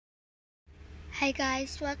Hi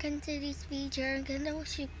guys, welcome to this video. I'm gonna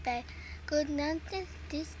shoot back. Good night,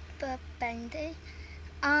 this band. Today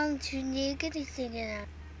gonna sing it.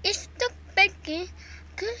 It's the baby.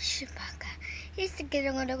 Good shipaka. It's the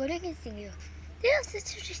getting on the good sing you. This is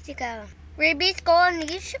Tricia. Rabies gone.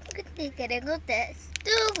 You should get a good test.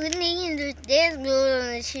 Do good in the death go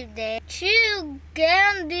on the ship there. Chew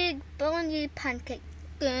big bony pancake.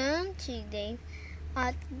 Gun today.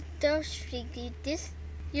 At the street this.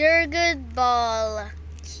 You're a good ball.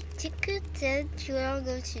 Chiku said she will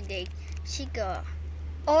go today. She go.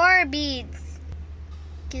 Or beads.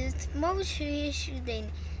 Cause most shooting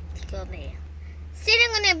to go there.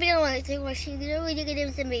 Sitting on a bill on the table, she really get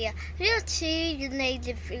him some beer. Real cheese, you need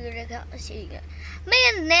to figure it out.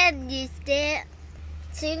 Man, Ned is there.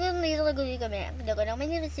 Single little good man. The good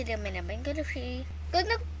many of the men have been good to see. Good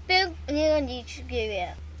luck, big near on each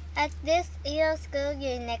area. At this year's school,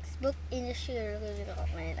 your next book in the shoe.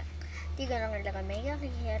 You're gonna look at me.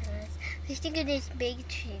 I think it is big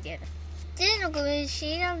tree. Then go and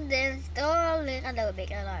see them, then store like a little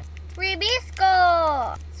bit a lot.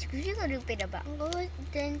 Ribisco! You're gonna do a bango,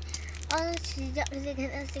 then I'll see that we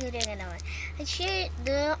can ask you again. I share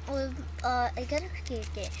the I gotta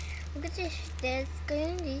keep it. Look at this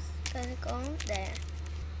going this gonna go there.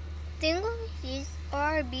 Tingle is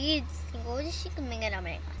our beads. Go to see coming at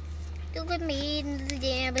America. Look at me in the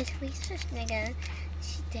day, but we just again.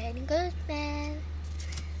 She's dead and good, man.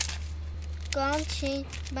 Gone change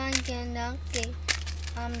bank and donkey.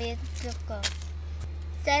 I'm made to go.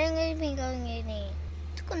 Setting me going in it.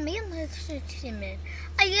 Took a meal to man.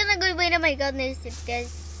 I gonna go wait. Oh my goodness, if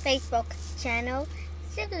there's Facebook channel.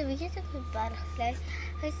 Second, we get a good butterfly.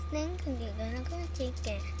 I think you're gonna go take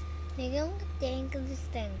it. You're gonna think of this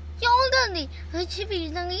thing. You're I should be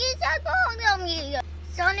using it. I go on.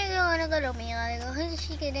 Sonny gonna go to me. I go,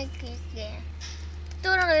 she get a kiss again.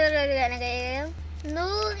 Don't know.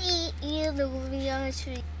 No, you the movie on the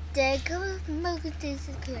street. They go milk this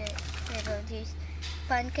is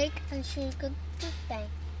pancake and sugar to bank.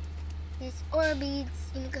 This or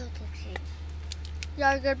beads in go to sheet.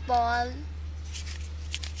 Yogurt ball.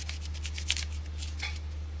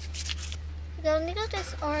 Only got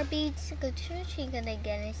this or beads go to chicken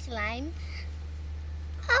again slime.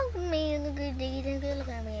 How may the good day and good look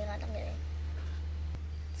at me?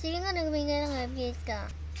 Seeing on the wing and a big scar.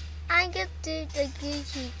 I get to the good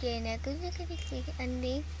chicken. I could look at the chicken and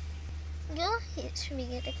they go hit me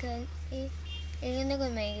get a gun. You're gonna go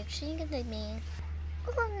make a chicken like me.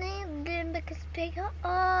 Oh, name them because pig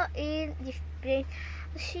all in this brain.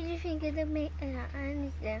 She think that make an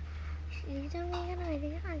answer. She don't make an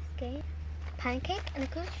idea. I'm pancake and a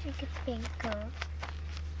good chicken pink.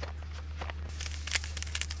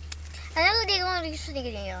 I know they want to sing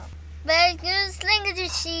it, but just think the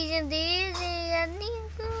season days and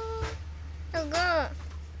go.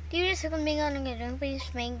 Do you just come on and get a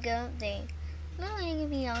face mango thing? No, I'm going to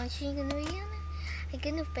be on. She's going to be on. I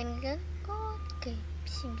can have been good. Okay,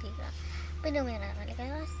 simply. But no,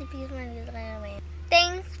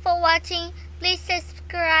 thanks for watching. Please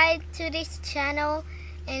subscribe to this channel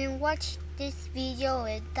and watch this video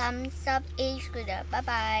with thumbs up. Bye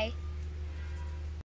bye.